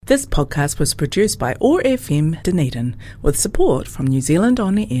This podcast was produced by OAR FM Dunedin with support from New Zealand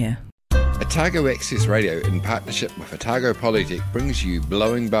On the Air. Otago Access Radio, in partnership with Otago Polytech, brings you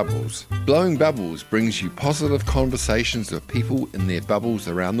Blowing Bubbles. Blowing Bubbles brings you positive conversations with people in their bubbles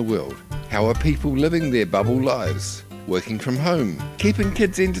around the world. How are people living their bubble lives? Working from home, keeping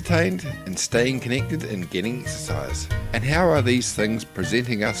kids entertained, and staying connected and getting exercise. And how are these things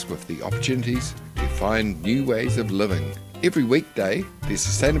presenting us with the opportunities to find new ways of living? Every weekday, the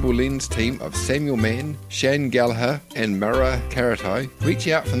Sustainable Lens team of Samuel Mann, Shane Gallagher and Mara Karatai reach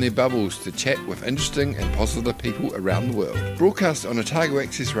out from their bubbles to chat with interesting and positive people around the world. Broadcast on Otago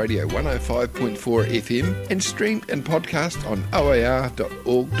Access Radio 105.4 FM and streamed and podcast on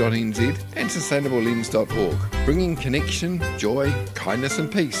oar.org.nz and sustainablelens.org, bringing connection, joy, kindness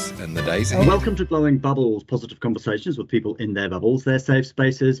and peace in the days ahead. Welcome to Blowing Bubbles, positive conversations with people in their bubbles, their safe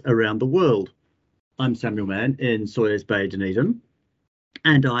spaces around the world. I'm Samuel Mann in Sawyers Bay, Dunedin,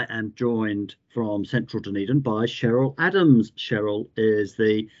 and I am joined from Central Dunedin by Cheryl Adams. Cheryl is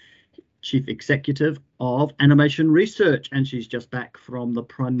the Chief Executive of Animation Research, and she's just back from the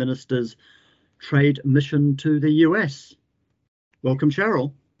Prime Minister's trade mission to the US. Welcome,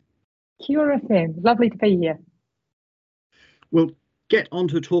 Cheryl. Kia ora, Sam. Lovely to be here. We'll get on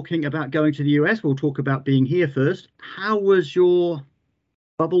to talking about going to the US. We'll talk about being here first. How was your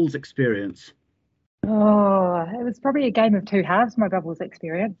bubbles experience? Oh, it was probably a game of two halves, my bubbles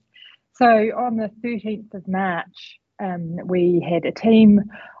experience. So on the 13th of March, we had a team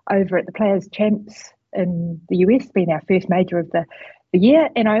over at the Players Champs in the US, being our first major of the year.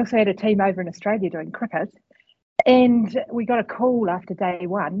 And I also had a team over in Australia doing cricket. And we got a call after day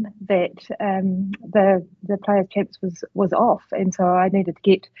one that the Players Champs was off. And so I needed to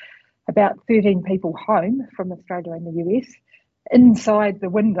get about 13 people home from Australia and the US inside the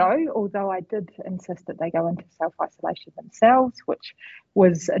window, although I did insist that they go into self-isolation themselves, which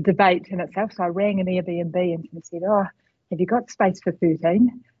was a debate in itself. So I rang an Airbnb and said, have you got space for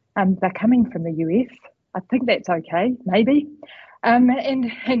 13? They're coming from the US. I think that's okay, maybe. And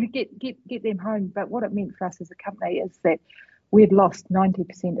get them home. But what it meant for us as a company is that we'd lost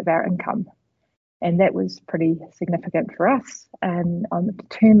 90% of our income. And that was pretty significant for us. And I'm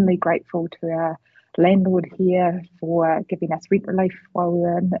eternally grateful to our landlord here for giving us rent relief while we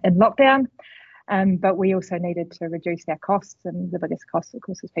were in lockdown. But we also needed to reduce our costs, and the biggest cost, of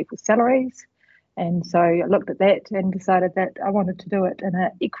course, is people's salaries. And so I looked at that and decided that I wanted to do it in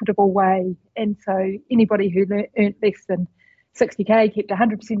an equitable way. And so anybody who earned less than 60k kept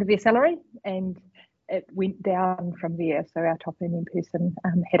 100% of their salary, and it went down from there. So our top earning person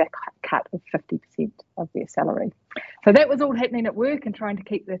had a cut of 50% of their salary. So that was all happening at work and trying to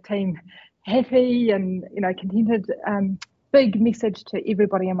keep the team happy and contented. Big message to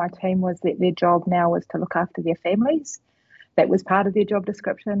everybody in my team was that their job now was to look after their families. That was part of their job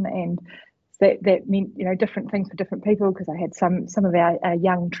description, and that meant different things for different people, because I had some of our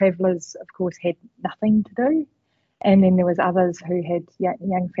young travellers, of course, had nothing to do, and then there was others who had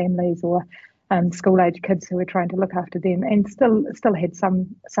young families or school age kids who were trying to look after them, and still had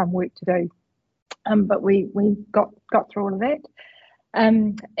some work to do. But we got through all of that.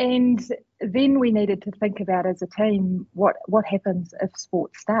 And then we needed to think about, as a team, what happens if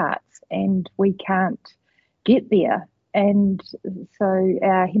sport starts and we can't get there. And so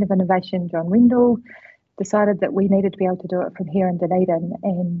our head of innovation, John Wendell, decided that we needed to be able to do it from here in Dunedin,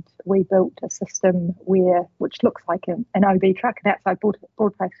 and we built a system which looks like an OB truck, an outside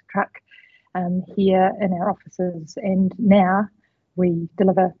broadcast truck, here in our offices. And now we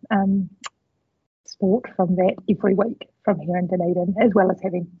deliver sport from that every week from here in Dunedin, as well as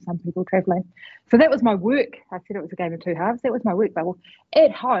having some people travelling. So that was my work. I said it was a game of two halves. That was my work bubble.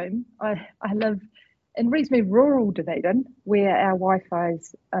 At home, I live in reasonably rural Dunedin, where our Wi-Fi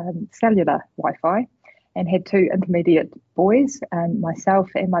is cellular Wi-Fi, and had two intermediate boys, myself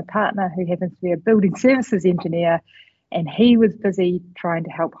and my partner, who happens to be a building services engineer, and he was busy trying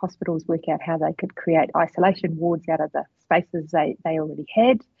to help hospitals work out how they could create isolation wards out of the spaces they already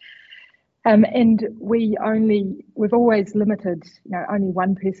had. And we've always limited, only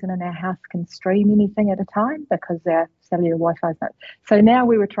one person in our house can stream anything at a time because our cellular Wi-Fi is not. So now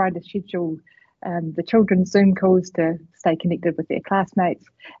we were trying to schedule the children's Zoom calls to stay connected with their classmates,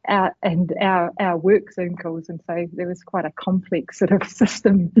 and our work Zoom calls. And so there was quite a complex sort of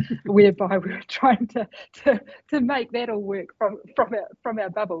system whereby we were trying to make that all work from our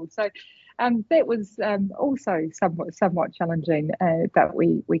bubble. So that was also somewhat challenging, but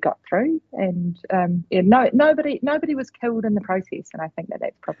we got through, and nobody was killed in the process. And I think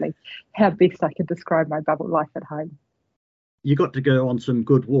that's probably how best I could describe my bubble life at home. You got to go on some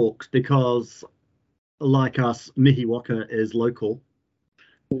good walks because, like us, Mihi Waka is local.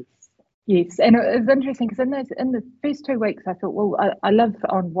 Yes, and it was interesting because in the first 2 weeks, I thought, well, I live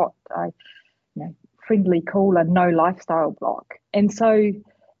on what I friendly call a no lifestyle block, and so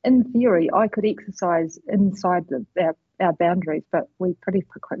in theory, I could exercise inside our boundaries, but we pretty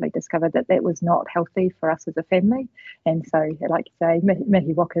quickly discovered that that was not healthy for us as a family, and so, like you say,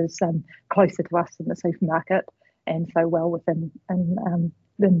 Mihi Waka's closer to us in the supermarket, and so well within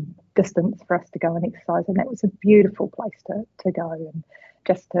distance for us to go and exercise, and that was a beautiful place to go and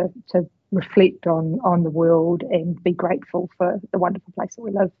just to reflect on the world and be grateful for the wonderful place that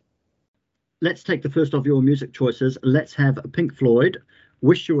we live. Let's take the first of your music choices. Let's have Pink Floyd,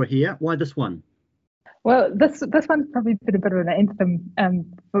 Wish You Were Here. Why this one? Well, this one's probably been a bit of an anthem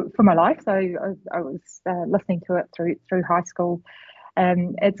for my life. So I was listening to it through high school.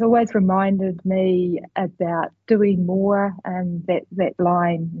 It's always reminded me about doing more. That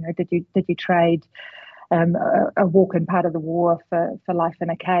line, did you trade a walk in part of the war for life in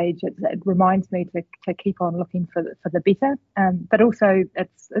a cage? It reminds me to keep on looking for the better. But also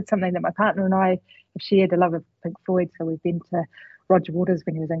it's something that my partner and I have shared, a love of Pink Floyd. So we've been to Roger Waters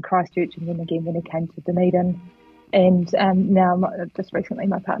when he was in Christchurch, and then again when he came to Dunedin. And now, just recently,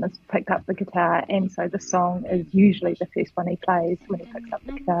 my partner's picked up the guitar, and so the song is usually the first one he plays when he picks up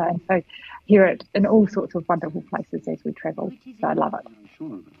the guitar. And so hear it in all sorts of wonderful places as we travel. So I love it.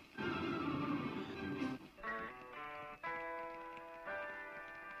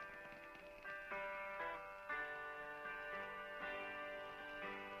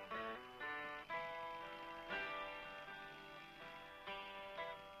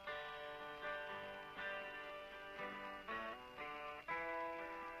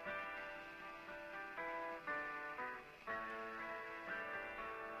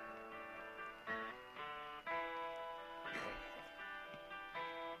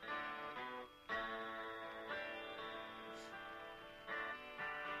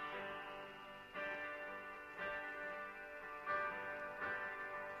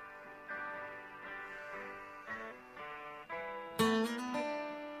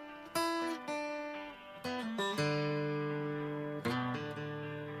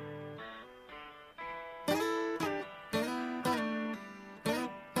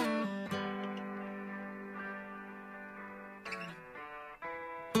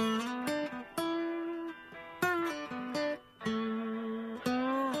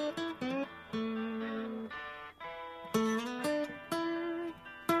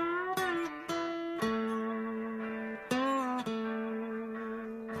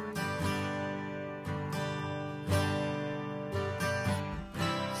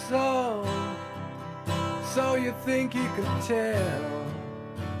 So you think you can tell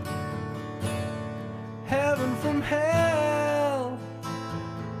heaven from hell,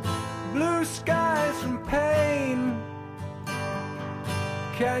 blue skies from pain?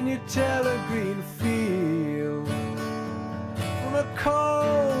 Can you tell a green field from a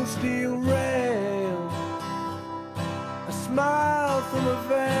cold steel rail, a smile from a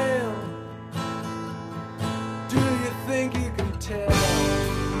veil? Do you think you can tell?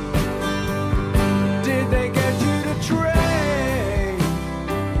 Did they get you to trade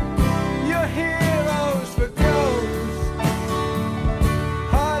your heroes for ghosts,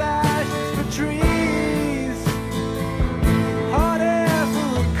 hot ashes for trees, hot air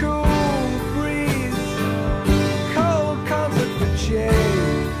for a cool breeze, cold comfort for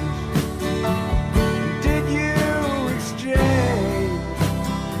change? Did you exchange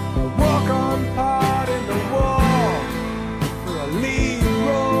a walk-on part in the war for a lead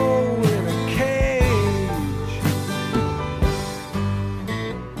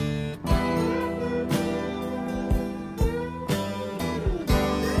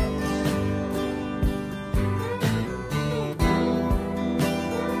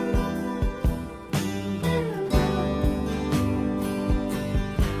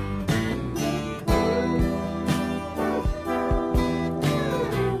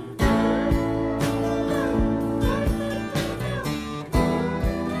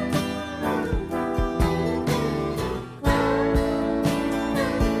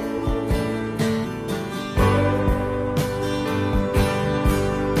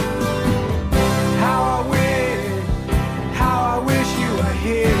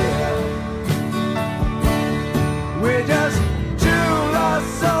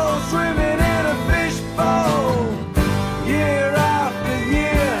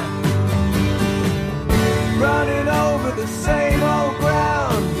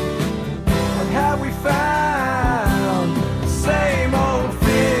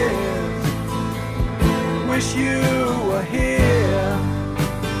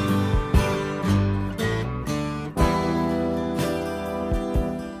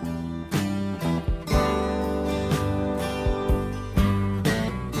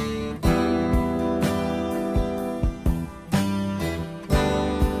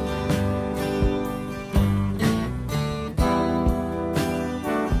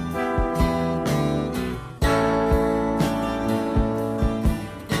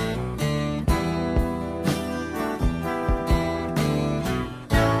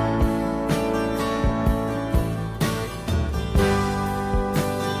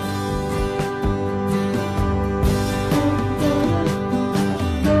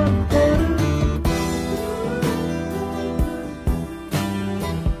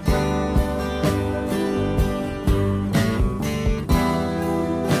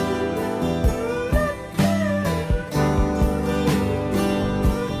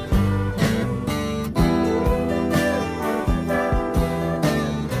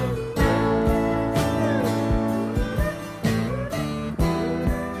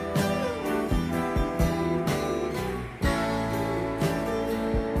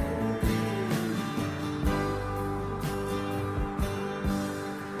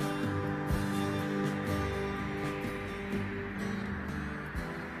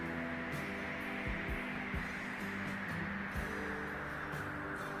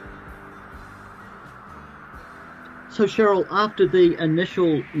So Cheryl, after the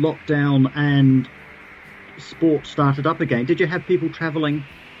initial lockdown and sport started up again, did you have people travelling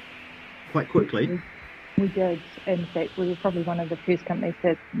quite quickly? We did. In fact, we were probably one of the first companies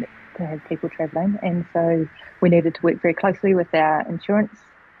to have people travelling, and so we needed to work very closely with our insurance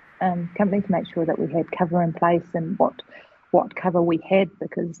company to make sure that we had cover in place and what cover we had,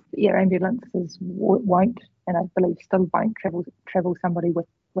 because air ambulances won't, and I believe still won't, travel somebody with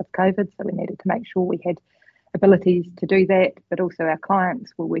COVID. So we needed to make sure we had abilities to do that, but also our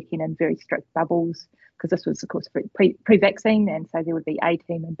clients were working in very strict bubbles, because this was, of course, pre-vaccine, and so there would be A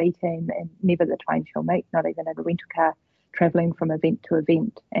team and B team, and never the twain shall meet, not even in a rental car, travelling from event to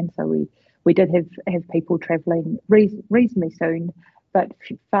event. And so we did have people travelling reasonably soon, but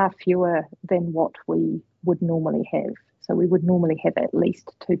far fewer than what we would normally have. So we would normally have at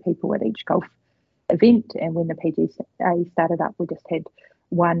least 2 people at each golf event, and when the PGA started up, we just had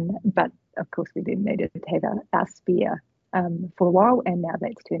 1, but of course we then needed to have a spare for a while, and now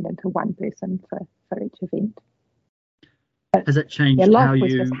that's turned into 1 person for each event. But has it changed how you...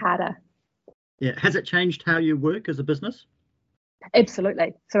 was just harder. Yeah, has it changed how you work as a business?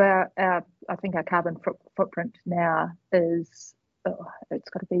 Absolutely. So our I think our carbon footprint now is it's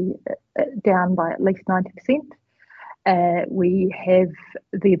got to be down by at least 90%. We have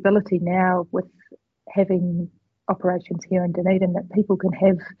the ability now, with having operations here in Dunedin, that people can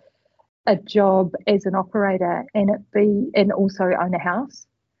have a job as an operator and also own a house.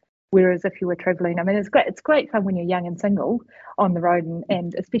 Whereas if you were travelling, I mean, it's great fun when you're young and single on the road,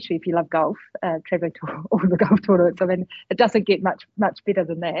 and especially if you love golf, travelling to all the golf tournaments. I mean, it doesn't get much better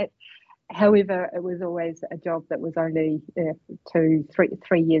than that. However, it was always a job that was only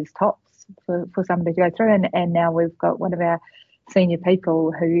 3 years tops for somebody to go through. And now we've got one of our senior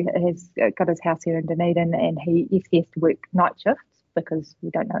people who has got his house here in Dunedin, and he has to work night shifts because we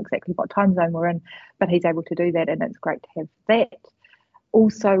don't know exactly what time zone we're in, but he's able to do that, and it's great to have that.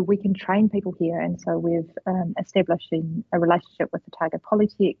 Also, we can train people here, and so we've established a relationship with Otago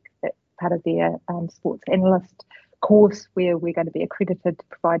Polytech, that part of their sports analyst course, where we're going to be accredited to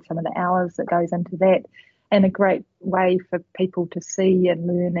provide some of the hours that goes into that, and a great way for people to see and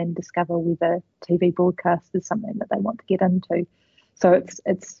learn and discover whether TV broadcast is something that they want to get into. So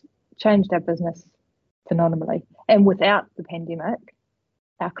it's changed our business phenomenally, and without the pandemic,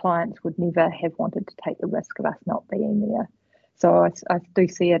 our clients would never have wanted to take the risk of us not being there. So I do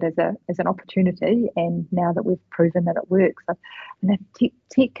see it as an opportunity, and now that we've proven that it works, and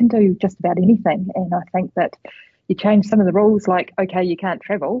tech can do just about anything. And I think that you change some of the rules, like, okay, you can't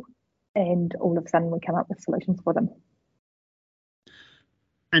travel, and all of a sudden we come up with solutions for them.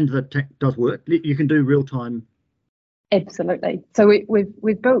 And the tech does work. You can do real time. Absolutely. So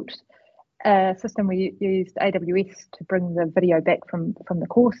we've built a system. We used AWS to bring the video back from the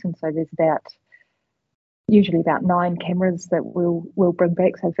course, and so there's usually about 9 cameras that we'll bring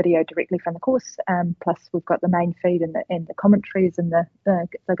back, so video directly from the course. Plus we've got the main feed and the commentaries in the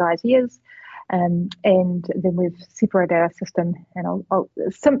guys' ears. And then we've separated our system, and I'll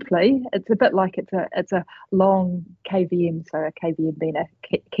simply, it's a bit like it's a long KVM, so a KVM being a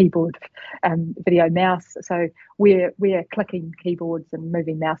keyboard video mouse. So we're clicking keyboards and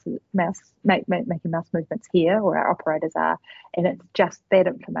moving making mouse movements here, or our operators are, and it's just that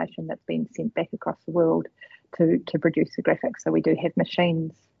information that's been sent back across the world to produce the graphics. So we do have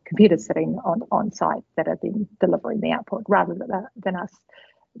computers sitting on site that are then delivering the output, rather than us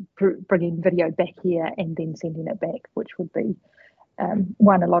bringing video back here and then sending it back, which would be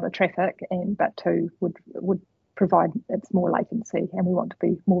 1, a lot of traffic, but 2, would provide it's more latency, and we want to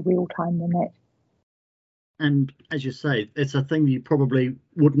be more real time than that. And as you say, it's a thing you probably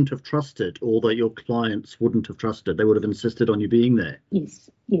wouldn't have trusted, or that your clients wouldn't have trusted. They would have insisted on you being there. Yes,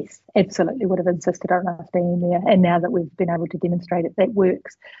 absolutely would have insisted on us being there. And now that we've been able to demonstrate it, that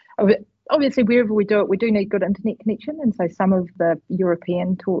works. Obviously, wherever we do it, we do need good internet connection, and so some of the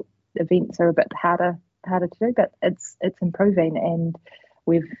European tour events are a bit harder to do, but it's improving. And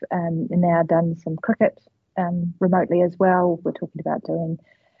we've now done some cricket remotely as well. We're talking about doing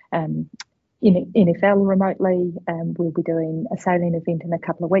NFL remotely. We'll be doing a sailing event in a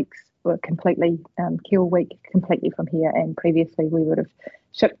couple of weeks. We're completely Kiel Week completely from here, and previously we would have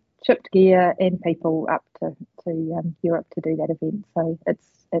shipped gear and people up to Europe to do that event. So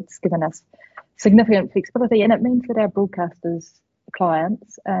it's given us significant flexibility, and it means that our broadcasters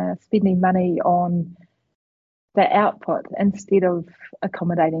clients are spending money on the output instead of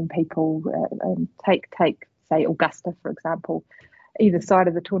accommodating people. Take say Augusta, for example. Either side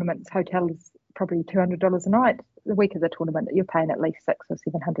of the tournament's hotel is probably $200 a night. The week of the tournament, you're paying at least $600 or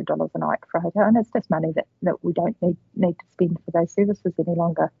 $700 a night for a hotel, and it's just money that we don't need to spend for those services any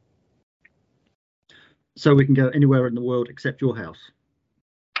longer. So we can go anywhere in the world except your house.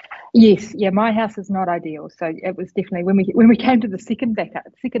 Yes, yeah, my house is not ideal. So it was definitely when we came to the second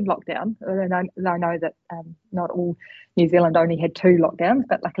lockdown, and I know that not all New Zealand only had 2 lockdowns,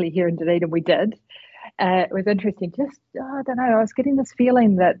 but luckily here in Dunedin we did. It was interesting. Just I don't know, I was getting this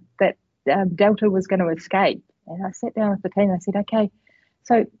feeling that Delta was going to escape, and I sat down with the team and I said, okay,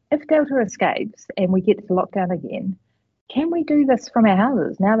 so if Delta escapes and we get to lockdown again, can we do this from our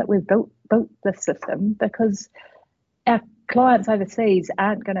houses now that we've built this system? Because our clients overseas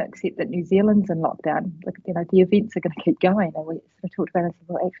aren't going to accept that New Zealand's in lockdown. The events are going to keep going. And we sort of talked about it and said,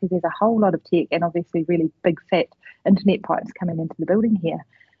 well, actually, there's a whole lot of tech and obviously really big, fat internet pipes coming into the building here.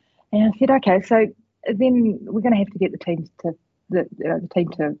 And I said, okay, so then we're going to have to get the team to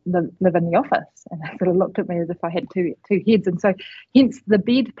live in the office. And they sort of looked at me as if I had two heads. And so hence the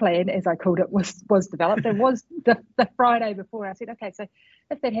bed plan, as I called it, was developed. It was the Friday before. I said, okay, so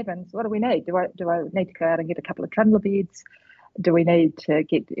if that happens, what do we need? Do I need to go out and get a couple of trundler beds? Do we need to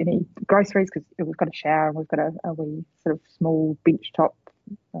get any groceries? Because we've got a shower and we've got a wee sort of small bench top,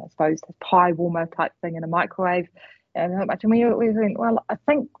 I suppose, pie warmer type thing in a microwave. And not much. And we went, well, I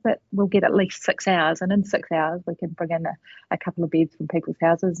think that we'll get at least 6 hours, and in 6 hours we can bring in a couple of beds from people's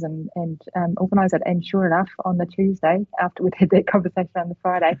houses and organise it. And sure enough, on the Tuesday, after we'd had that conversation on the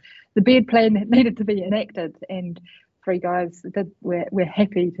Friday, the bed plan needed to be enacted, and 3 guys we're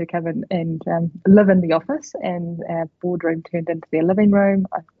happy to come in and live in the office, and our boardroom turned into their living room.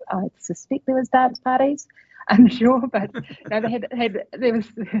 I suspect there was dance parties. I'm sure, but they were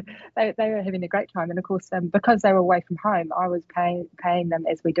having a great time, and of course, because they were away from home, I was paying them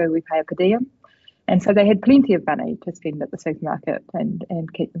as we do. We pay a per diem, and so they had plenty of money to spend at the supermarket and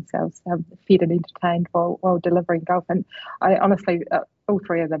keep themselves fed and entertained while delivering golf. And I honestly, all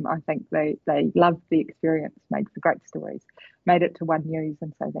 3 of them, I think they loved the experience, made for great stories, made it to One News,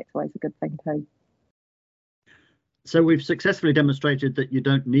 and so that's always a good thing too. So we've successfully demonstrated that you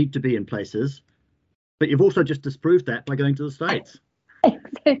don't need to be in places. But you've also just disproved that by going to the States.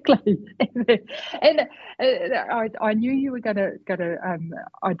 Exactly. And I knew you were going to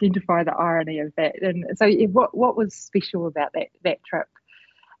identify the irony of that. And so what was special about that trip?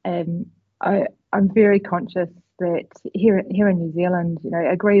 I'm very conscious that here in New Zealand,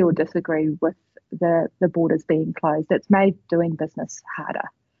 agree or disagree with the borders being closed, it's made doing business harder,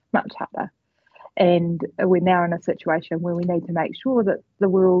 much harder. And we're now in a situation where we need to make sure that the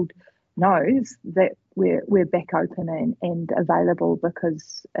world knows that we're back open and available,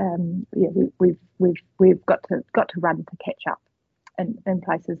 because we've got to run to catch up in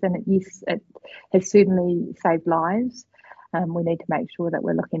places. And yes, it has certainly saved lives. We need to make sure that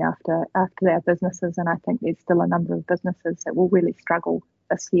we're looking after our businesses, and I think there's still a number of businesses that will really struggle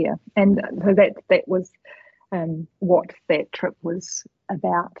this year. And so that was what that trip was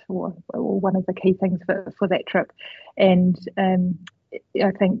about, or one of the key things for that trip. And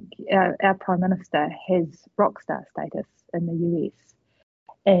I think our Prime Minister has rockstar status in the US.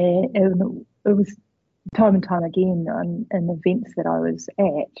 And it was time and time again in events that I was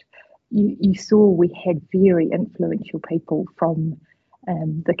at, you saw we had very influential people from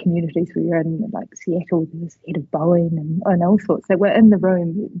the communities we were in, like Seattle, there was the head of Boeing and all sorts that were in the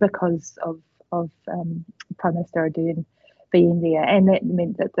room because of Prime Minister Ardern being there. And that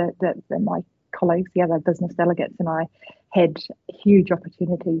meant that my colleagues, the other business delegates, and I had huge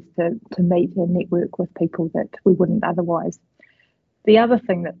opportunities to meet and network with people that we wouldn't otherwise. The other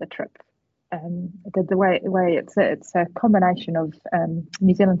thing that the trip did, the way it's a combination of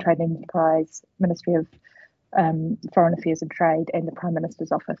New Zealand Trade and Enterprise, Ministry of Foreign Affairs and Trade, and the Prime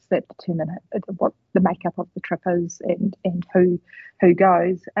Minister's office that determine what the makeup of the trip is and who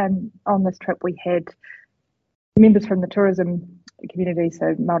goes. And on this trip we had members from the tourism community,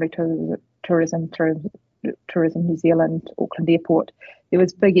 so Māori Tourism New Zealand, Auckland Airport. There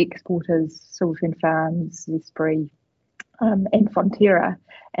was big exporters, Silverfern Farms, Zespri, and Fonterra.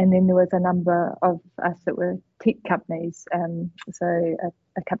 And then there was a number of us that were tech companies. So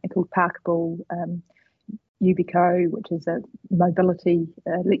a company called Parkable, Ubico, which is a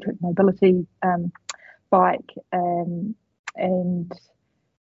electric mobility bike, and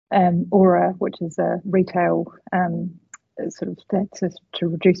Aura, which is a retail to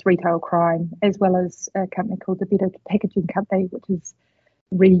reduce retail crime, as well as a company called the Better Packaging Company, which is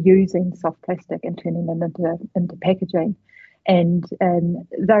reusing soft plastic and turning them into packaging. And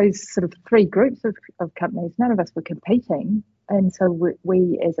those sort of 3 groups of companies, none of us were competing, and so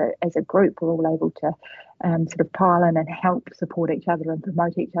we as a group were all able to sort of pile in and help support each other and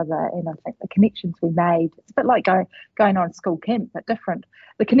promote each other. And I think the connections we made, it's a bit like going on school camp, but different.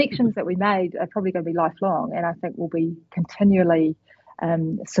 The connections that we made are probably going to be lifelong, and I think will be continually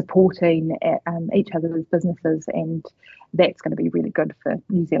supporting each other's businesses, and that's going to be really good for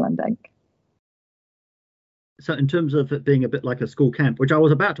New Zealand Inc. So in terms of it being a bit like a school camp, which I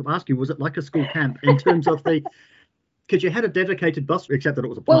was about to ask you, was it like a school camp in terms of because you had a dedicated bus, except that it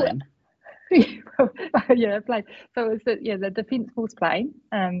was a plane? Yeah, plane. So it was the Defence Force plane,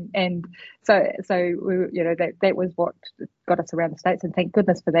 and so we, that was what got us around the States, and thank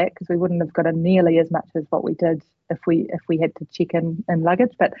goodness for that, because we wouldn't have gotten nearly as much as what we did if we had to check in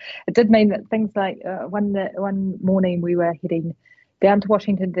luggage. But it did mean that things like one morning we were heading down to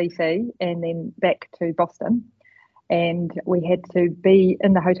Washington DC and then back to Boston, and we had to be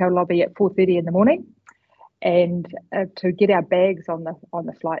in the hotel lobby at 4:30 in the morning. And to get our bags on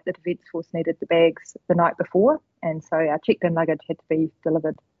the flight, the Defence Force needed the bags the night before, and so our checked-in luggage had to be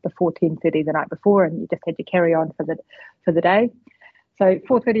delivered before 10:30 the night before, and you just had your carry-on for the day. So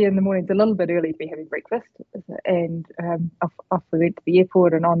 4:30 in the morning is a little bit early to be having breakfast, and off we went to the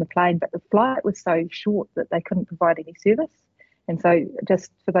airport and on the plane. But the flight was so short that they couldn't provide any service, and so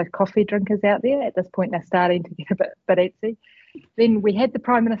just for those coffee drinkers out there, at this point they're starting to get a bit antsy. Then we had the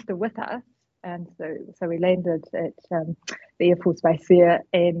Prime Minister with us. And so we landed at the Air Force Base there,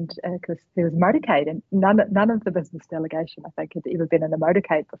 and because there was a motorcade, and none of the business delegation, I think, had ever been in a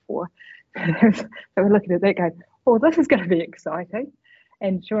motorcade before. So we're looking at that going, oh, this is going to be exciting.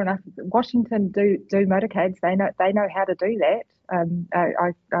 And sure enough, Washington do motorcades. They know how to do that.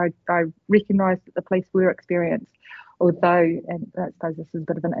 I recognised that the police were experienced, although, and I suppose this is a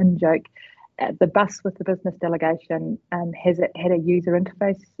bit of an in-joke, the bus with the business delegation had a user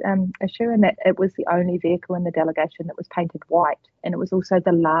interface issue, and that it was the only vehicle in the delegation that was painted white, and it was also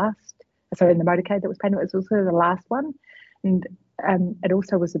the motorcade that was painted, it was also the last one, and it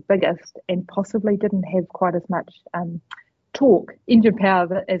also was the biggest and possibly didn't have quite as much torque, engine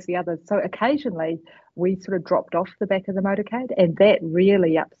power as the others. So occasionally we sort of dropped off the back of the motorcade, and that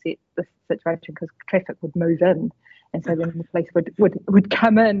really upset the situation because traffic would move in, and so then the police would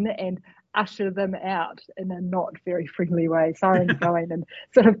come in and usher them out in a not very friendly way, sirens going, and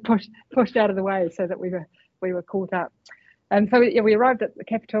sort of pushed out of the way so that we were caught up. So we arrived at the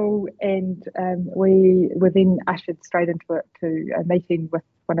Capitol, and we were then ushered straight into a meeting with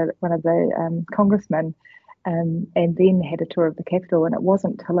one of the congressmen, and then had a tour of the Capitol. And it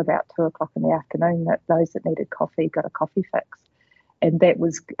wasn't till about 2:00 in the afternoon that those that needed coffee got a coffee fix. And that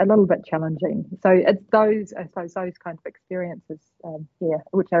was a little bit challenging. So it's those kinds of experiences,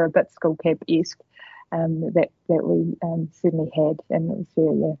 which are a bit school camp-esque, that we certainly had, and it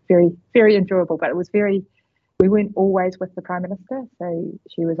was very, very enjoyable. But it was we weren't always with the Prime Minister, so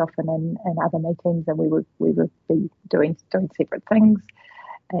she was often in other meetings, and we would be doing separate things.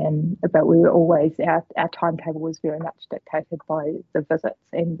 But we were always, our timetable was very much dictated by the visits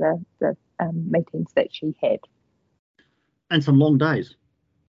and the meetings that she had. And some long days.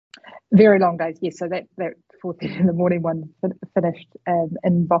 Very long days, yes. So that 4:30 in the morning one finished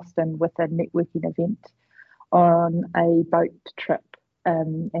in Boston with a networking event on a boat trip.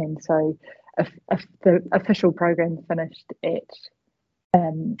 And so the official program finished at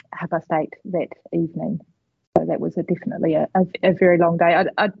 8:30 that evening. So that was definitely a very long day.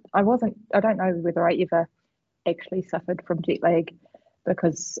 I don't know whether I ever actually suffered from jet lag,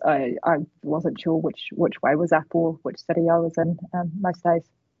 because I wasn't sure which way was up or which city I was in most days.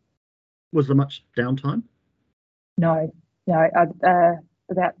 Was there much downtime? No.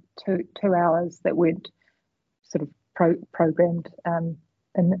 About two hours that weren't sort of programmed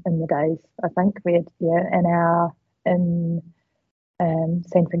in the days. I think we had an hour in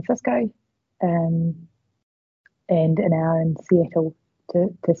San Francisco, and an hour in Seattle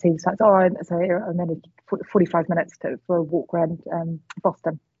to see the sights. Sorry, I managed 45 minutes for a walk around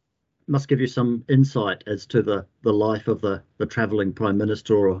Boston. Must give you some insight as to the life of the travelling Prime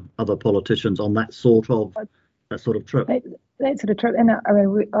Minister or other politicians on that sort of trip. That sort of trip, and I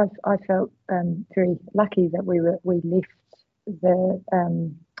mean, I felt very lucky that we left the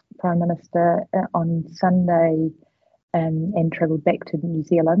Prime Minister on Sunday and travelled back to New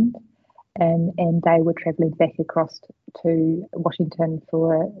Zealand. And they were travelling back across to Washington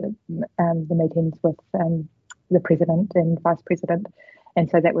for the meetings with the President and Vice President. And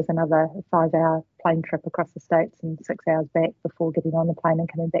so that was another 5-hour plane trip across the States and 6 hours back before getting on the plane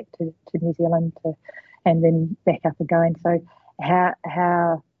and coming back to New Zealand and then back up and going. So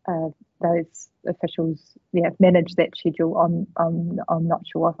how those officials manage that schedule, I'm not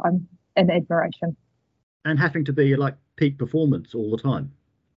sure. I'm in admiration. And having to be like peak performance all the time.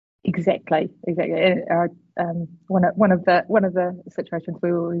 Exactly. One of the situations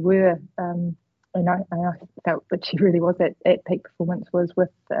where we were, and I felt that she really was at peak performance, was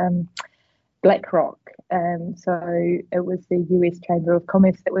with BlackRock. So it was the US Chamber of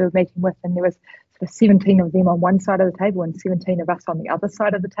Commerce that we were meeting with, and there was sort of 17 of them on one side of the table and 17 of us on the other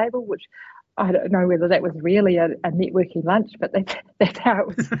side of the table, which I don't know whether that was really a networking lunch, but that's how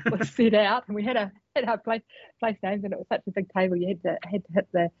it was set out. And we had our place names, and it was such a big table you had to hit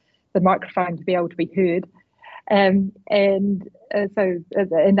the microphone to be able to be heard. And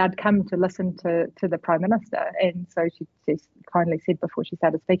I'd come to listen to the Prime Minister, and so she kindly said before she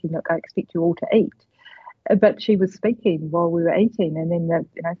started speaking, "Look, I expect you all to eat." But she was speaking while we were eating, and then the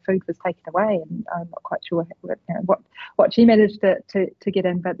food was taken away, and I'm not quite sure what she managed to get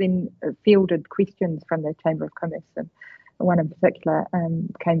in. But then fielded questions from the Chamber of Commerce, and one in particular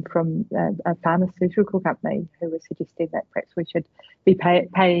came from a pharmaceutical company who was suggesting that perhaps we should be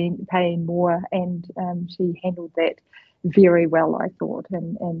paying more, and she handled that very well, I thought,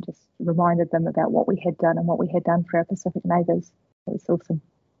 and just reminded them about what we had done and what we had done for our Pacific neighbours. It was awesome.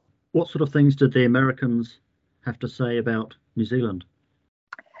 What sort of things did the Americans have to say about New Zealand?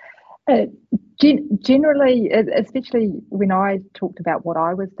 Generally, especially when I talked about what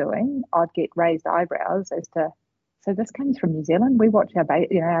I was doing, I'd get raised eyebrows as to, so this comes from New Zealand. We watch our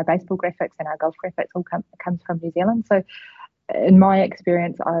baseball graphics and our golf graphics all comes from New Zealand. So, in my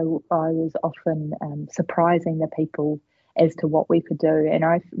experience, I was often surprising the people as to what we could do, and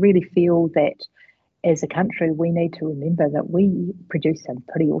I really feel that as a country, we need to remember that we produce some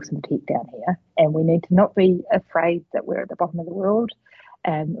pretty awesome tech down here, and we need to not be afraid that we're at the bottom of the world.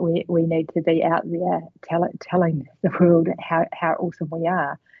 And we need to be out there telling the world how awesome we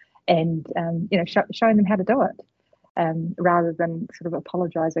are, and showing them how to do it, rather than sort of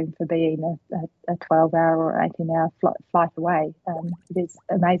apologising for being a 12-hour or 18-hour flight away. There's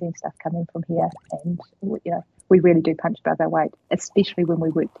amazing stuff coming from here, and we really do punch above our weight, especially when we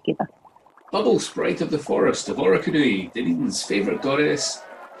work together. Bubble Sprite of the Forest of Orokonui, Dunedin's favourite goddess,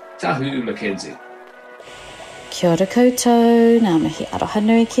 Tahu Mackenzie. Kia ora koutou, ngā mihi aroha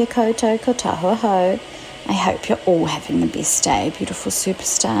nui kia koutou, ko tahua hou. I hope you're all having the best day, beautiful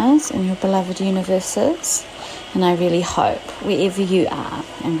superstars in your beloved universes. And I really hope, wherever you are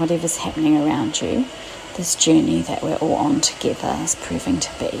and whatever's happening around you, this journey that we're all on together is proving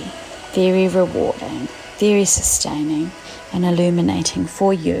to be very rewarding, very sustaining, and illuminating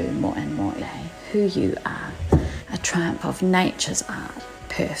for you more and more who you are, a triumph of nature's art,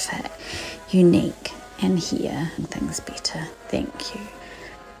 perfect, unique, and here and things better. Thank you.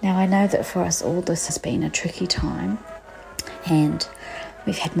 Now I know that for us all this has been a tricky time, and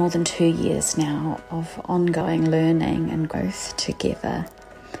we've had more than 2 years now of ongoing learning and growth together.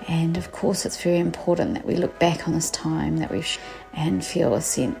 And of course it's very important that we look back on this time and feel a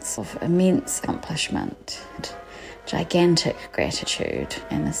sense of immense accomplishment, gigantic gratitude,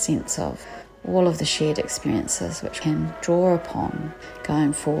 and a sense of all of the shared experiences which we can draw upon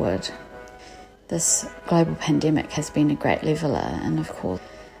going forward. This global pandemic has been a great leveller, and of course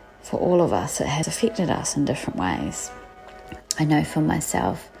for all of us it has affected us in different ways. I know for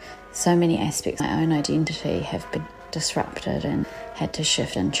myself so many aspects of my own identity have been disrupted and had to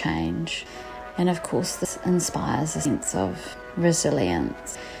shift and change, and of course this inspires a sense of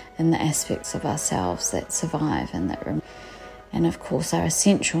resilience in the aspects of ourselves that survive and that remain. And of course our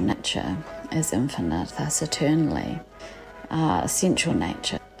essential nature is infinite, thus eternally. Our essential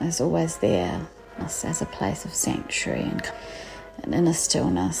nature is always there as a place of sanctuary and inner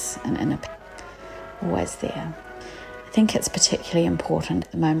stillness and inner peace, always there. I think it's particularly important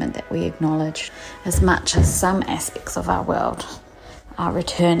at the moment that we acknowledge, as much as some aspects of our world are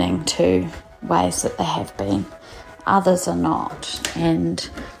returning to ways that they have been, others are not, and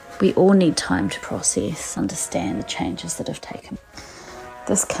we all need time to process, understand the changes that have taken.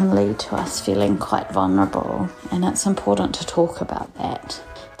 This can lead to us feeling quite vulnerable, and it's important to talk about that.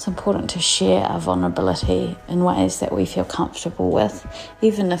 It's important to share our vulnerability in ways that we feel comfortable with,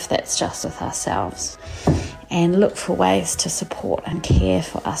 even if that's just with ourselves, and look for ways to support and care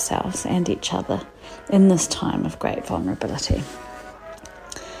for ourselves and each other in this time of great vulnerability.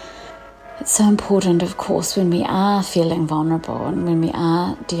 It's so important, of course, when we are feeling vulnerable and when we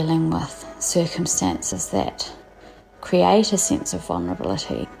are dealing with circumstances that create a sense of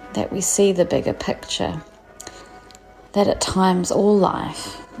vulnerability, that we see the bigger picture, that at times all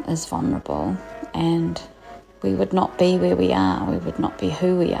life is vulnerable, and we would not be where we are, we would not be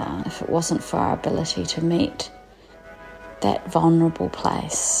who we are if it wasn't for our ability to meet that vulnerable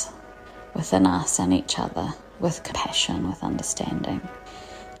place within us and each other with compassion, with understanding.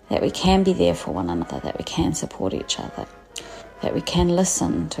 That we can be there for one another, that we can support each other, that we can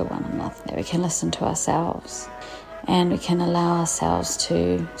listen to one another, that we can listen to ourselves, and we can allow ourselves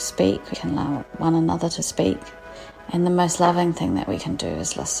to speak, we can allow one another to speak, and the most loving thing that we can do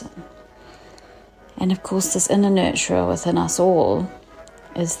is listen. And of course, this inner nurturer within us all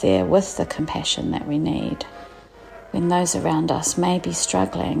is there with the compassion that we need when those around us may be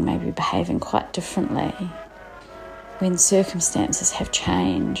struggling, may be behaving quite differently, when circumstances have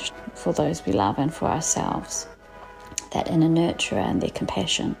changed for those we love and for ourselves. That inner nurturer and their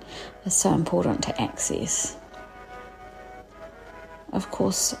compassion is so important to access. Of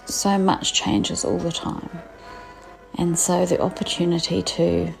course, so much changes all the time, and so the opportunity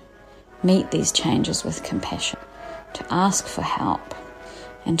to meet these changes with compassion, to ask for help,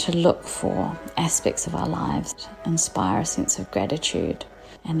 and to look for aspects of our lives that inspire a sense of gratitude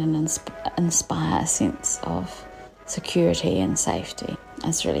and inspire a sense of security and safety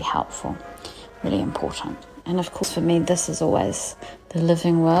is really helpful, really important. And of course, for me, this is always the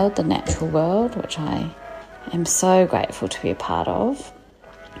living world, the natural world, which I am so grateful to be a part of.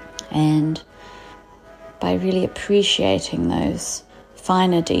 And by really appreciating those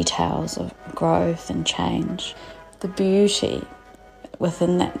finer details of growth and change, the beauty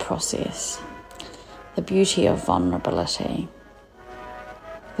within that process, the beauty of vulnerability,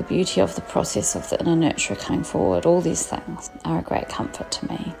 the beauty of the process of the inner nurturer coming forward, all these things are a great comfort to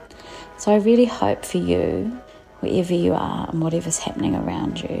me. So I really hope for you, wherever you are and whatever's happening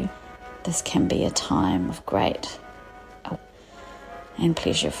around you, this can be a time of great and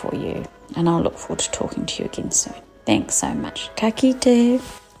pleasure for you. And I'll look forward to talking to you again soon. Thanks so much. Ka kite.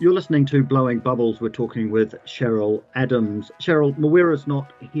 You're listening to Blowing Bubbles. We're talking with Cheryl Adams. Cheryl, Mawira's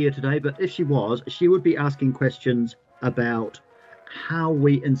not here today, but if she was, she would be asking questions about how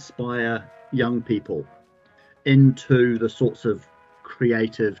we inspire young people into the sorts of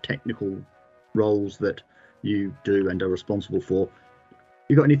creative, technical roles that you do and are responsible for.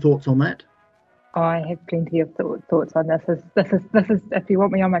 You got any thoughts on that? I have plenty of thoughts on this. This is. If you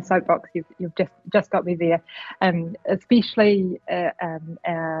want me on my soapbox, you've just got me there. Especially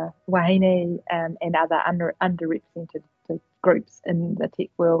wahine and other underrepresented groups in the tech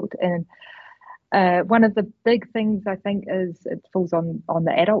world. And one of the big things I think is it falls on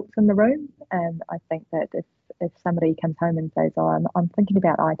the adults in the room. And I think that if somebody comes home and says, "Oh, I'm thinking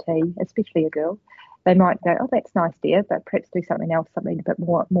about IT," especially a girl, they might go, "Oh, that's nice, dear, but perhaps do something else, something a bit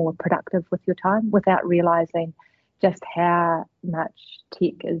more productive with your time," without realising just how much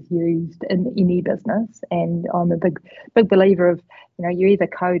tech is used in any business. And I'm a big believer of, you either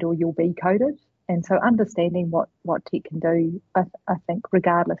code or you'll be coded. And so understanding what tech can do, I think,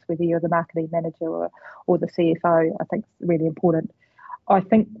 regardless whether you're the marketing manager or the CFO, I think is really important. I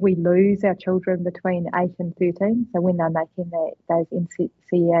think we lose our children between 8 and 13. So when they're making those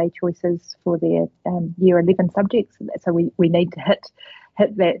NCEA choices for their year 11 subjects, so we need to hit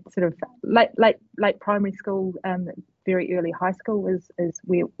that sort of late primary school, very early high school is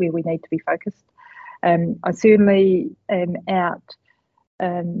where we need to be focused. I certainly am out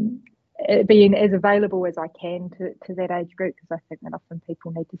being as available as I can to that age group, because I think that often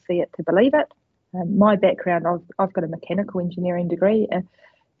people need to see it to believe it. My background, I've got a mechanical engineering degree.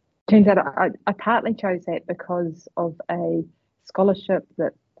 Turns out I partly chose that because of a scholarship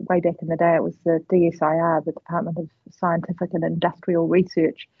that way back in the day, it was the DSIR, the Department of Scientific and Industrial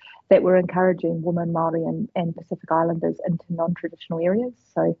Research, that were encouraging women, Māori and Pacific Islanders into non-traditional areas.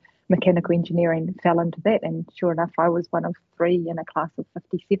 So mechanical engineering fell into that, and sure enough, I was one of 3 in a class of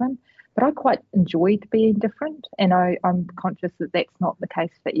 57. But I quite enjoyed being different, and I'm conscious that that's not the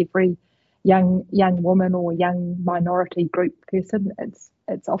case for every young woman or young minority group person.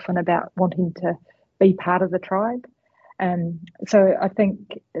 It's often about wanting to be part of the tribe. So I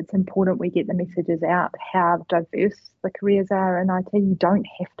think it's important we get the messages out how diverse the careers are in IT. You don't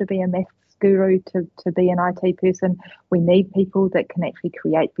have to be a maths guru to be an IT person. We need people that can actually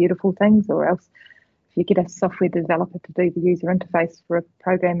create beautiful things, or else if you get a software developer to do the user interface for a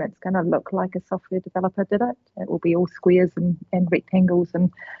program, it's going to look like a software developer did it. It will be all squares and rectangles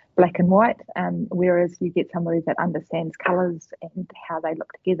and black and white, whereas you get somebody that understands colours and how they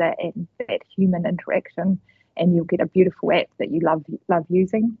look together and that human interaction, and you'll get a beautiful app that you love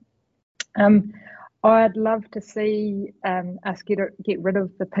using. I'd love to see us get rid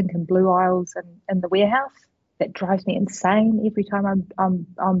of the pink and blue aisles in the warehouse. That drives me insane every time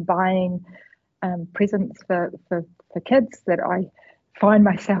I'm buying presents for kids, that I find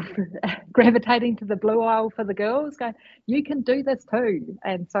myself gravitating to the blue aisle for the girls, going, you can do this too.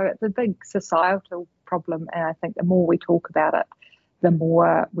 And so it's a big societal problem, and I think the more we talk about it, the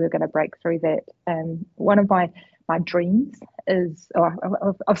more we're going to break through that. And one of my dreams is,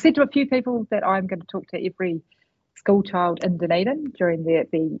 I've said to a few people that I'm going to talk to every school child in Dunedin during their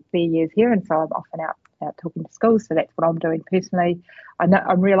years here, and so I'm often out talking to schools, so that's what I'm doing personally.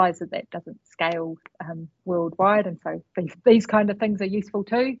 I realise that doesn't scale worldwide, and so these kind of things are useful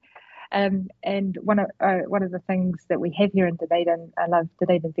too. And one of the things that we have here in Dunedin, I love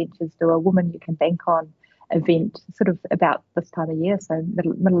Dunedin Ventures do a Woman You Can Bank On event, sort of about this time of year, so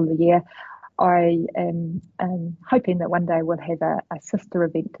middle of the year. I am hoping that one day we'll have a sister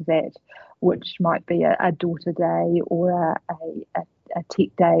event to that, which might be a daughter day or a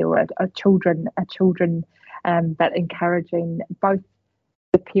tech day or a children, but encouraging both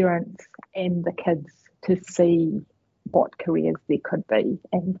the parents and the kids to see what careers there could be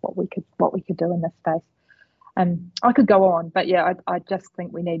and what we could do in this space. I could go on, but yeah, I just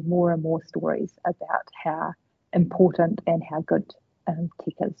think we need more and more stories about how important and how good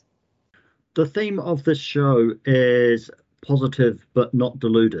tech is. The theme of this show is positive but not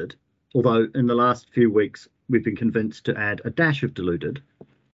deluded, although in the last few weeks we've been convinced to add a dash of deluded.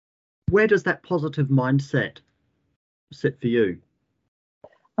 Where does that positive mindset sit for you?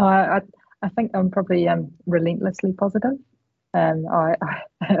 I think I'm probably relentlessly positive. Whether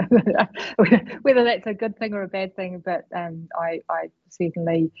that's a good thing or a bad thing, but I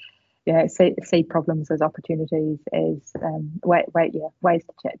certainly see problems as opportunities, as ways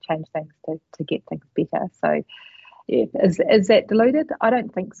to change things to get things better. So, yeah, is that deluded? I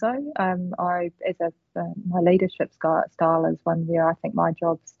don't think so. My leadership style is one where I think my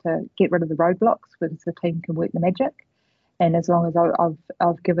job's to get rid of the roadblocks, where the team can work the magic. And as long as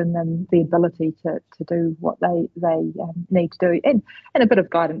I've given them the ability to do what they need to do, and a bit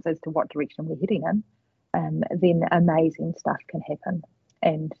of guidance as to what direction we're heading in, then amazing stuff can happen.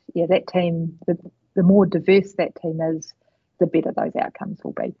 And yeah, that team, the more diverse that team is, the better those outcomes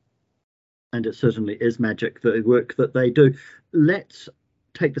will be. And it certainly is magic, the work that they do. Let's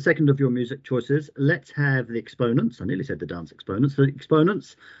take the second of your music choices. Let's have the Exponents. I nearly said the dance exponents. The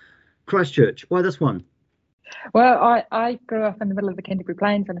Exponents, Christchurch. Why this one? Well, I grew up in the middle of the Canterbury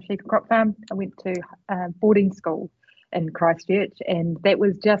Plains on a sheep and crop farm. I went to boarding school in Christchurch, and that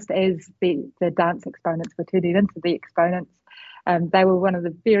was just as the dance exponents were turning into the Exponents. They were one of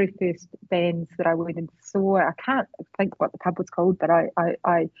the very first bands that I went and saw. I can't think what the pub was called, but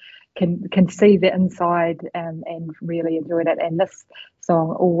I can see the inside and really enjoyed it. And this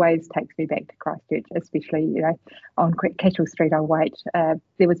song always takes me back to Christchurch, especially on Cashel Street. I wait.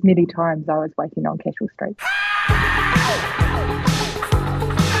 There was many times I was waiting on Cashel Street.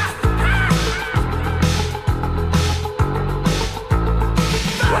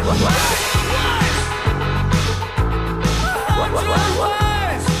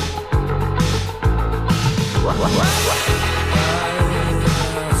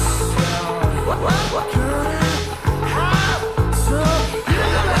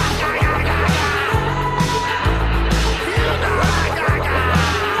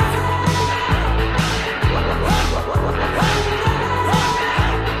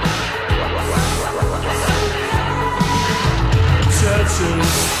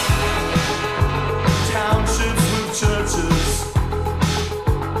 Townships with churches.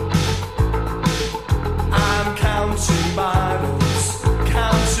 I'm counting Bibles,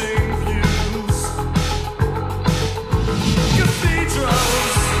 counting views.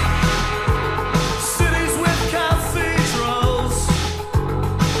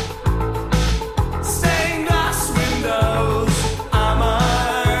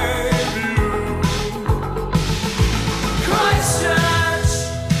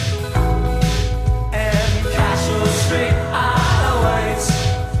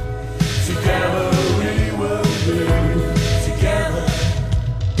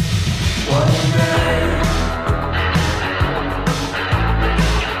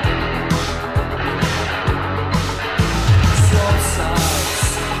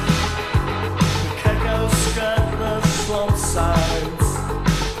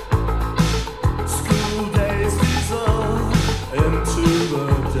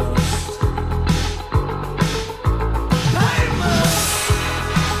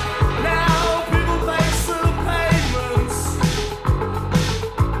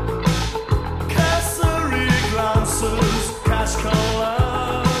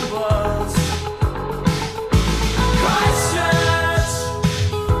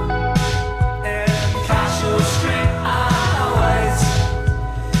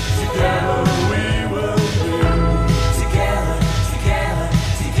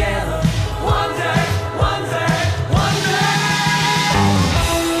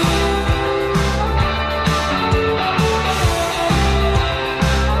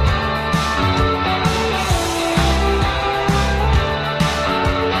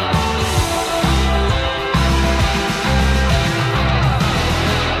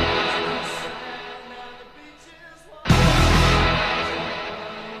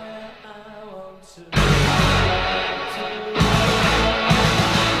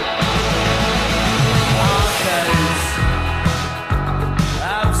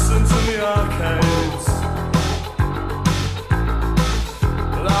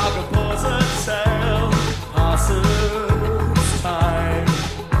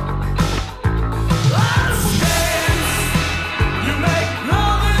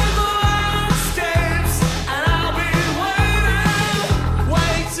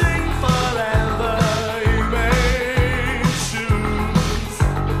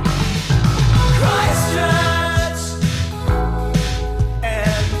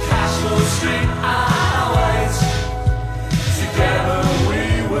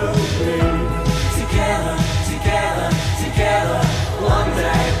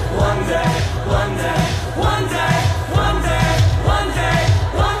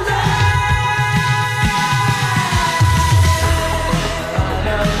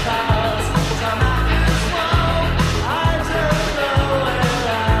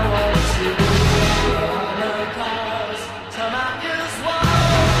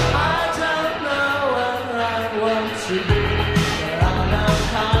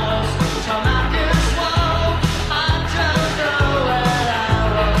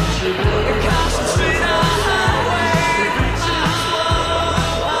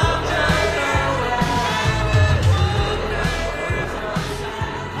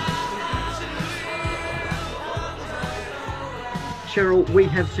 We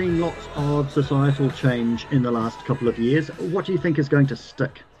have seen lots of societal change in the last couple of years. What do you think is going to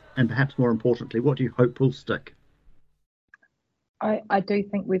stick? And perhaps more importantly, what do you hope will stick? I do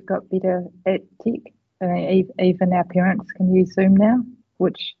think we've got better at tech. Even our parents can use Zoom now,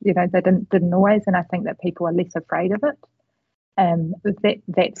 which they didn't always, and I think that people are less afraid of it.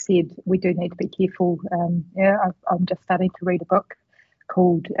 That said, we do need to be careful. I'm just starting to read a book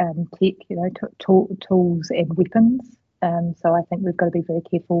called Tech, Tools and Weapons. So I think we've got to be very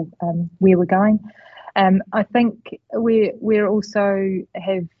careful where we're going. I think we're also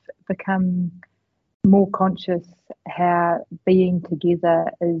have become more conscious how being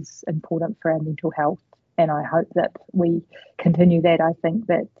together is important for our mental health. And I hope that we continue that. I think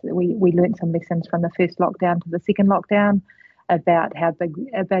that we learned some lessons from the first lockdown to the second lockdown about how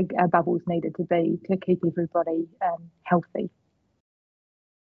big our bubbles needed to be to keep everybody healthy.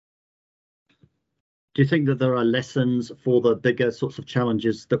 Do you think that there are lessons for the bigger sorts of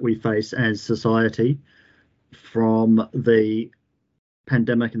challenges that we face as society from the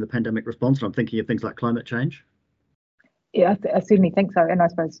pandemic and the pandemic response? And I'm thinking of things like climate change. Yeah, I certainly think so. And I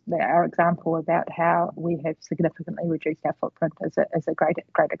suppose our example about how we have significantly reduced our footprint is a great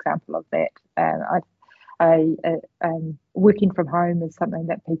example of that. Working from home is something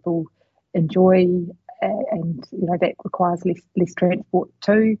that people enjoy, and that requires less transport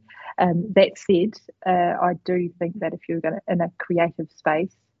too. That said, I do think that if you're going to in a creative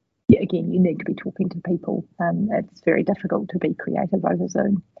space, again, you need to be talking to people. It's very difficult to be creative over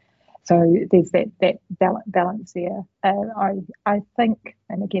Zoom. So there's that balance there. I think,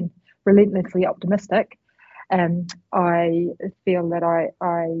 and again, relentlessly optimistic. I feel that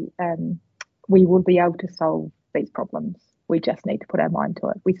we will be able to solve these problems. We just need to put our mind to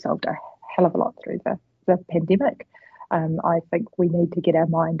it. We solved a hell of a lot through the pandemic. I think we need to get our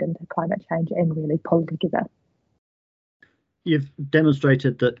mind into climate change and really pull together. You've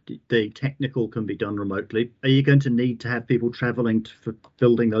demonstrated that the technical can be done remotely. Are you going to need to have people travelling for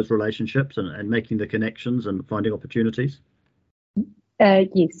building those relationships and making the connections and finding opportunities?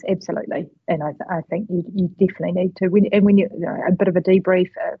 Yes, absolutely. And I think you definitely need to. When you a bit of a debrief,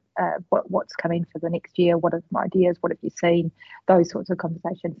 what's coming for the next year, what are my ideas, what have you seen? Those sorts of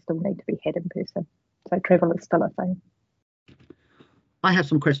conversations still need to be had in person. So travel is still a thing. I have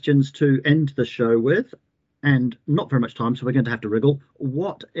some questions to end the show with, and not very much time, so we're going to have to wriggle.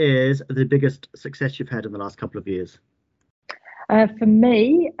 What is the biggest success you've had in the last couple of years? For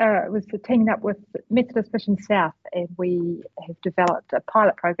me, it was teaming up with Methodist Mission South, and we have developed a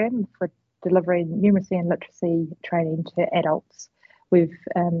pilot program for delivering numeracy and literacy training to adults. We've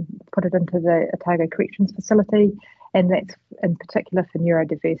put it into the Otago Corrections Facility, and that's in particular for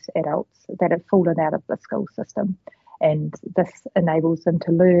neurodiverse adults that have fallen out of the school system. And this enables them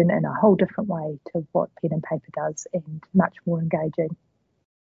to learn in a whole different way to what pen and paper does, and much more engaging.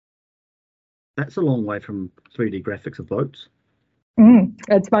 That's a long way from 3D graphics of boats.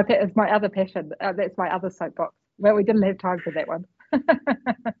 It's my other passion. That's my other soapbox. Well, we didn't have time for that one.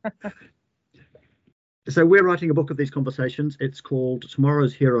 So we're writing a book of these conversations. It's called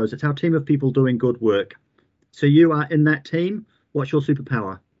Tomorrow's Heroes. It's our team of people doing good work. So you are in that team. What's your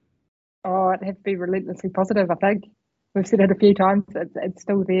superpower? Oh, it'd have to be relentlessly positive, I think. We've said it a few times. It's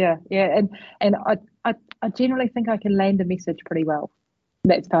still there. Yeah, and I generally think I can land a message pretty well.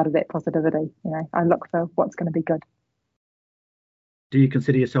 That's part of that positivity. I look for what's going to be good. Do you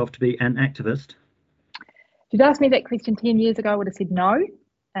consider yourself to be an activist? If you'd asked me that question 10 years ago, I would have said no.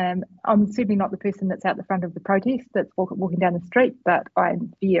 I'm certainly not the person that's out the front of the protest, that's walking down the street, but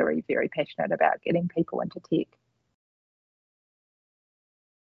I'm very, very passionate about getting people into tech.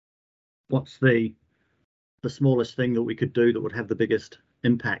 What's the smallest thing that we could do that would have the biggest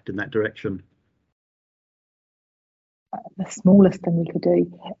impact in that direction? The smallest thing we could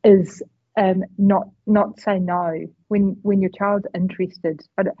do is not say no when your child's interested.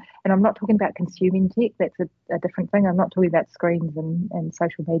 And I'm not talking about consuming tech. That's a different thing. I'm not talking about screens and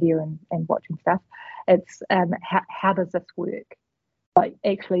social media and watching stuff. It's how does this work? Like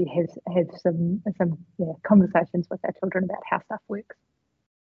actually have some conversations with our children about how stuff works.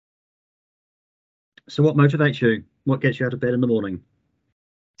 So what motivates you? What gets you out of bed in the morning?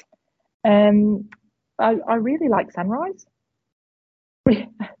 I really like sunrise.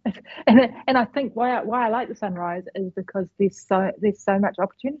 and I think why I like the sunrise is because there's so much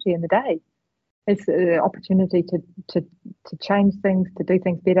opportunity in the day. It's an opportunity to change things, to do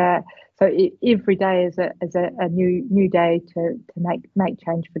things better. So every day is a new day to make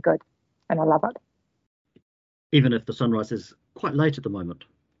change for good, and I love it. Even if the sunrise is quite late at the moment.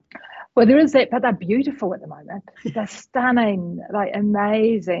 Well, there is that, but they're beautiful at the moment. They're stunning, like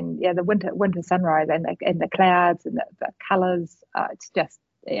amazing. Yeah, the winter sunrise and the clouds and the colours. It's just,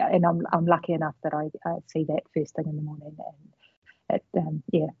 yeah, and I'm lucky enough that I see that first thing in the morning, and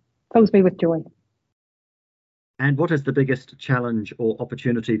it fills me with joy. And what is the biggest challenge or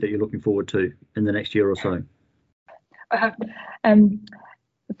opportunity that you're looking forward to in the next year or so?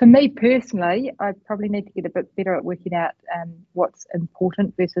 For me personally, I probably need to get a bit better at working out what's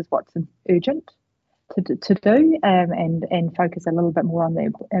important versus what's urgent to do, and focus a little bit more on the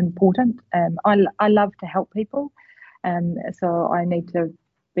important. I love to help people, so I need to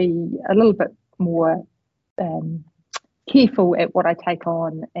be a little bit more careful at what I take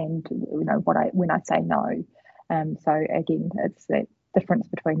on, and when I say no. So again, it's that difference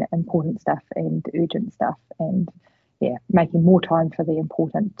between the important stuff and urgent stuff, and making more time for the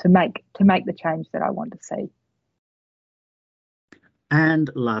important to make the change that I want to see.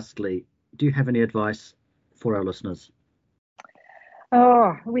 And lastly, do you have any advice for our listeners?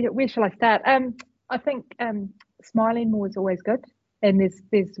 Oh, where shall I start? I think smiling more is always good, and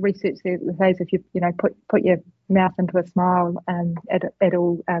there's research there that says if you put your mouth into a smile,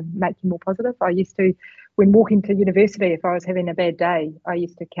 it'll make you more positive. I used to, when walking to university, if I was having a bad day, I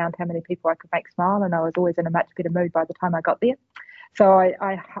used to count how many people I could make smile, and I was always in a much better mood by the time I got there. So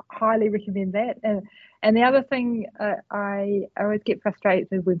I highly recommend that. And the other thing, I always get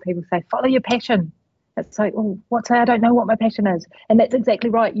frustrated when people say, follow your passion. It's like, oh, I don't know what my passion is. And that's exactly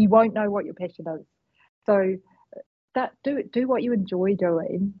right. You won't know what your passion is. So do what you enjoy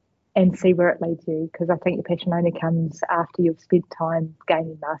doing and see where it leads you, because I think your passion only comes after you've spent time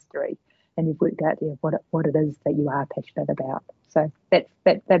gaining mastery and you've worked out what it is that you are passionate about. So that'd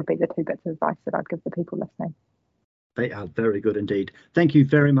be the two bits of advice that I'd give the people listening. They are very good indeed. Thank you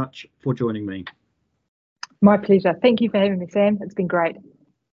very much for joining me. My pleasure. Thank you for having me, Sam. It's been great.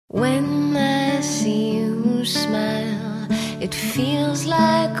 When I see you smile, it feels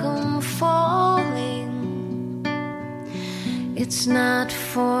like I'm falling. It's not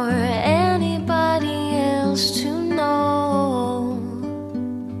for anybody else to know.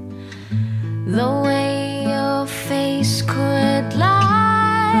 The way your face could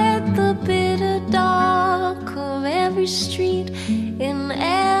light the bitter dark of every street in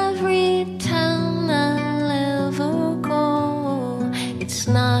every town I'll ever go. It's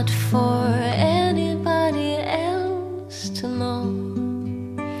not for anybody else to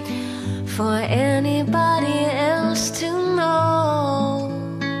know. For anybody else to know.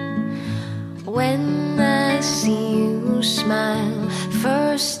 When I see you smile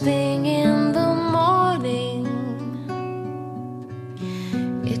first thing in the morning,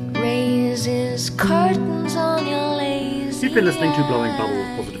 it raises curtains on your lazy. You've been listening to Blowing Bubbles,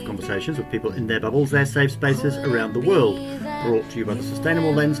 positive conversations with people in their bubbles, their safe spaces around the world. Brought to you by the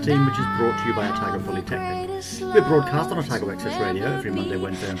Sustainable Lens team, which is brought to you by Otago Polytechnic. We're broadcast on Otago Access Radio every Monday,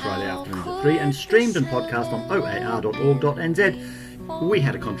 Wednesday and Friday afternoons at 3, and streamed and podcast on oar.org.nz. We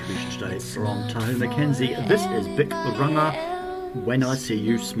had a contribution today from Tahu Mackenzie. This is Bik Runga, When I See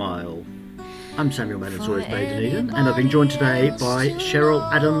You Smile. I'm Samuel Mann in Sawyers Bay, Dunedin, and I've been joined today by Cheryl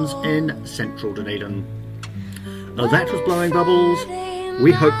Adams in Central Dunedin. That was Blowing Bubbles.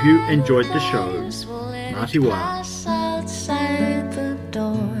 We hope you enjoyed the show. Ngāti wā. Outside the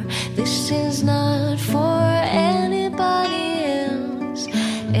door, this is not for anybody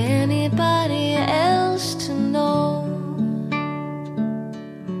else to know.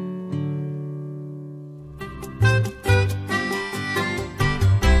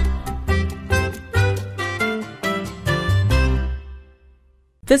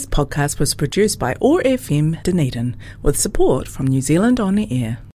 This podcast was produced by OAR FM Dunedin with support from New Zealand On the Air.